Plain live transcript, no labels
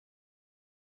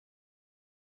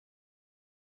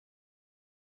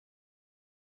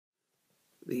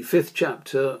the 5th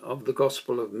chapter of the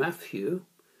Gospel of Matthew,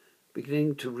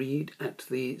 beginning to read at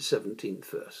the 17th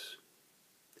verse.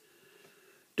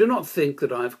 Do not think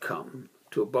that I have come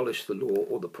to abolish the law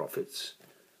or the prophets.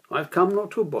 I have come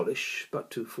not to abolish, but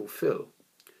to fulfill.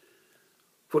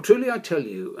 For truly I tell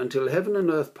you, until heaven and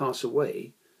earth pass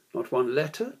away, not one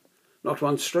letter, not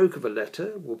one stroke of a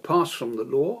letter will pass from the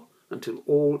law until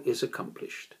all is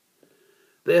accomplished.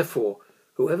 Therefore,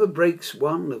 whoever breaks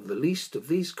one of the least of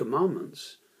these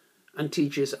commandments and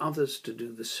teaches others to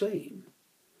do the same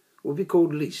will be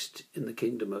called least in the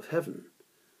kingdom of heaven.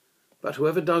 But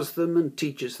whoever does them and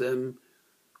teaches them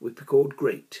will be called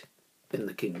great in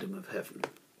the kingdom of heaven.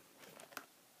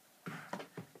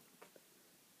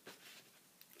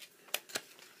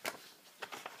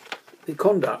 The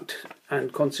conduct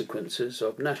and consequences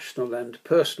of national and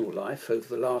personal life over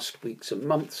the last weeks and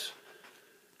months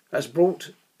has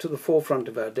brought to the forefront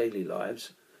of our daily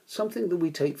lives something that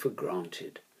we take for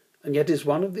granted, and yet is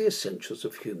one of the essentials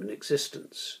of human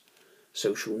existence: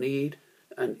 social need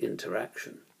and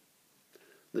interaction.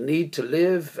 The need to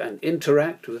live and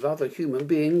interact with other human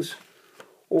beings,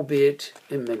 albeit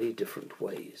in many different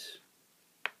ways.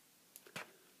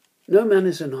 No man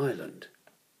is an island,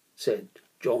 said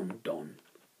John Donne,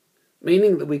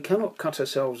 meaning that we cannot cut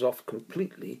ourselves off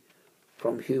completely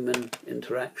from human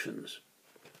interactions.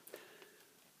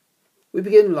 We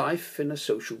begin life in a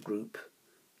social group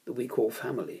that we call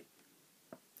family.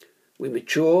 We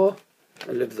mature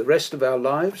and live the rest of our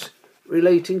lives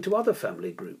relating to other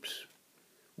family groups,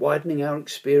 widening our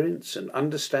experience and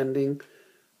understanding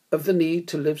of the need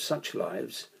to live such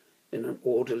lives in an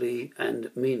orderly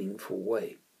and meaningful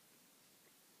way.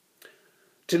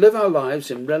 To live our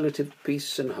lives in relative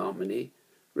peace and harmony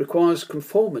requires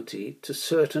conformity to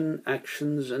certain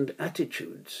actions and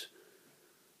attitudes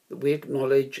that we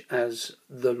acknowledge as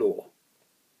the law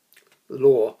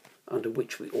under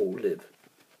which we all live.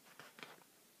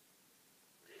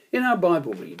 In our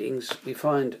Bible readings, we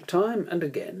find time and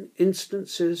again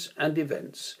instances and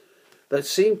events that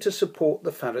seem to support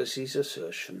the Pharisees'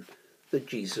 assertion that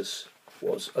Jesus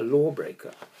was a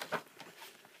lawbreaker.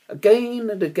 Again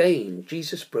and again,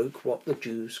 Jesus broke what the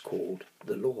Jews called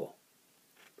the law.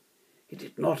 He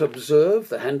did not observe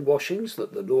the hand washings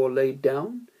that the law laid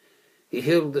down. He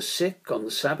healed the sick on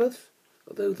the Sabbath,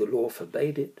 although the law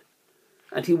forbade it.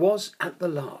 And he was, at the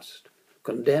last,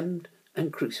 condemned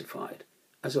and crucified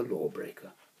as a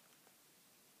lawbreaker.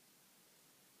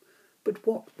 But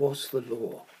what was the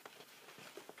law?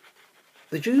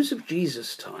 The Jews of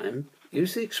Jesus' time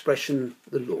used the expression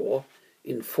the law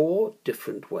in 4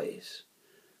 different ways.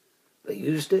 They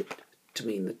used it to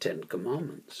mean the 10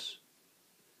 Commandments.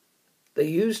 They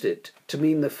used it to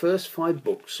mean the first 5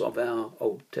 books of our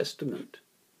Old Testament,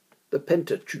 the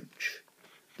Pentateuch,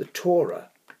 the Torah,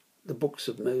 the books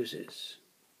of Moses.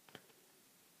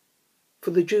 For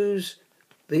the Jews,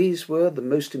 these were the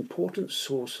most important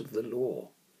source of the law.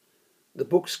 The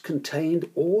books contained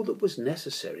all that was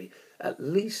necessary, at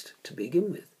least to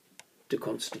begin with, to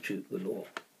constitute the law.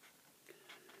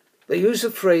 They use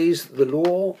the phrase the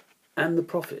law and the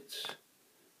prophets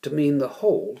to mean the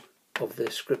whole of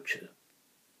their scripture.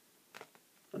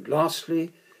 And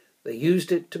lastly, they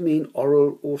used it to mean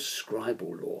oral or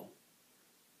scribal law.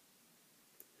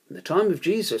 In the time of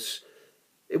Jesus,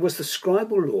 it was the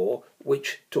scribal law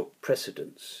which took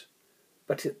precedence,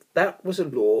 but that was a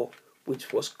law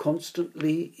which was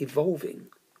constantly evolving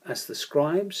as the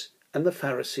scribes and the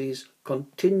Pharisees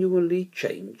continually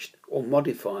changed or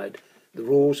modified the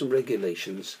rules and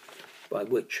regulations by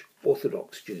which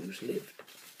Orthodox Jews lived.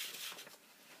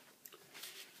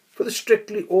 For the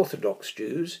strictly Orthodox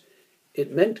Jews,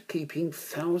 it meant keeping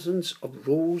thousands of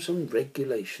rules and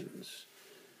regulations.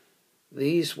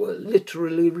 These were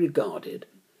literally regarded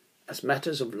as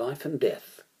matters of life and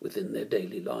death within their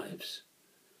daily lives.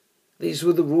 These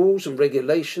were the rules and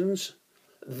regulations,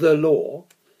 the law,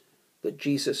 that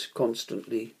Jesus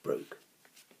constantly broke.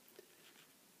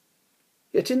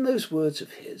 Yet in those words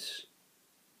of his,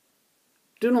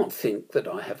 do not think that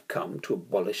I have come to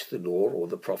abolish the law or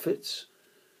the prophets.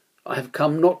 I have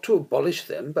come not to abolish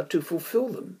them, but to fulfill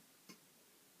them.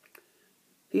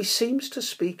 He seems to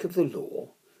speak of the law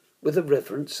with a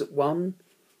reverence that one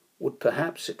would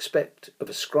perhaps expect of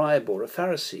a scribe or a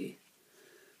Pharisee,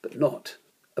 but not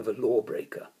of a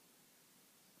lawbreaker.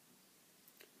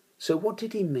 So what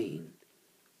did he mean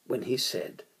when he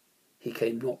said he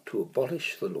came not to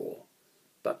abolish the law,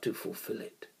 but to fulfill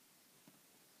it?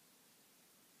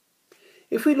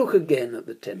 If we look again at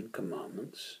the 10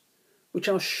 Commandments, which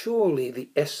are surely the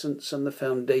essence and the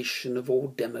foundation of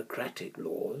all democratic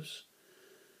laws,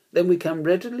 then we can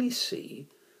readily see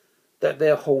that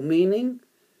their whole meaning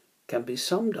can be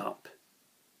summed up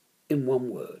in one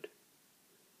word: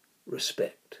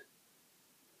 respect.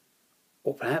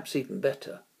 Or perhaps even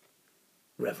better,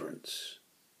 reverence.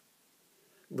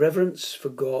 Reverence for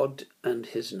God and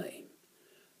his name.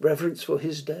 Reverence for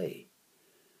his day.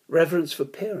 Reverence for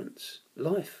parents,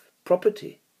 life,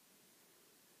 property.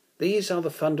 These are the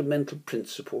fundamental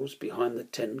principles behind the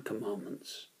 10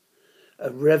 Commandments. A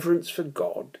reverence for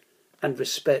God and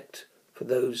respect for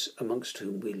those amongst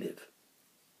whom we live.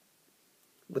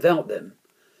 Without them,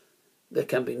 there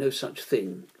can be no such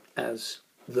thing as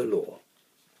the law.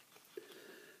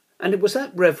 And it was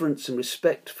that reverence and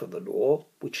respect for the law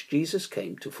which Jesus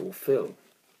came to fulfill.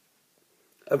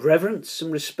 A reverence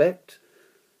and respect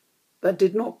that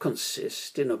did not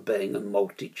consist in obeying a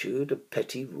multitude of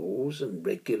petty rules and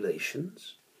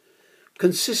regulations,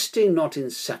 consisting not in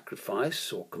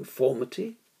sacrifice or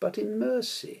conformity, but in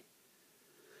mercy,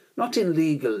 not in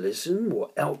legalism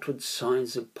or outward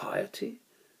signs of piety,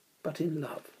 but in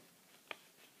love,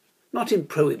 not in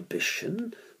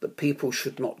prohibition that people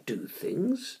should not do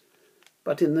things,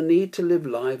 but in the need to live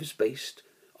lives based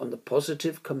on the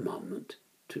positive commandment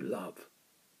to love.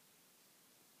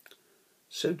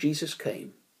 So Jesus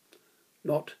came,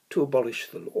 not to abolish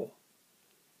the law,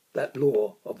 that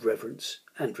law of reverence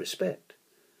and respect,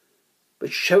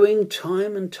 but showing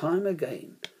time and time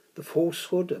again the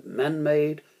falsehood of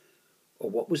man-made, or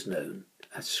what was known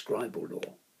as scribal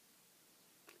law.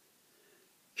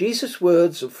 Jesus'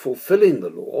 words of fulfilling the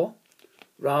law,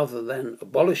 rather than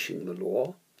abolishing the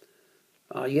law,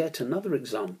 are yet another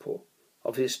example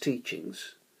of his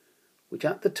teachings, which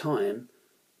at the time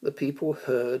the people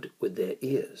heard with their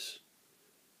ears,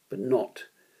 but not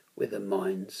with their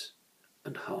minds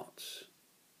and hearts,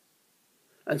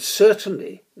 and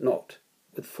certainly not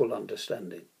with full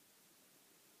understanding.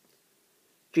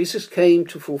 Jesus came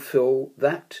to fulfill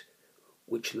that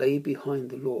which lay behind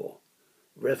the law,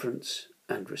 reverence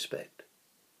and respect.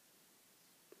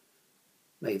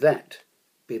 May that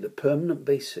be the permanent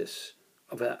basis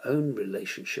of our own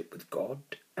relationship with God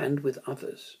and with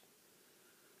others,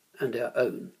 and our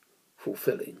own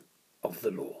fulfilling of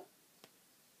the law.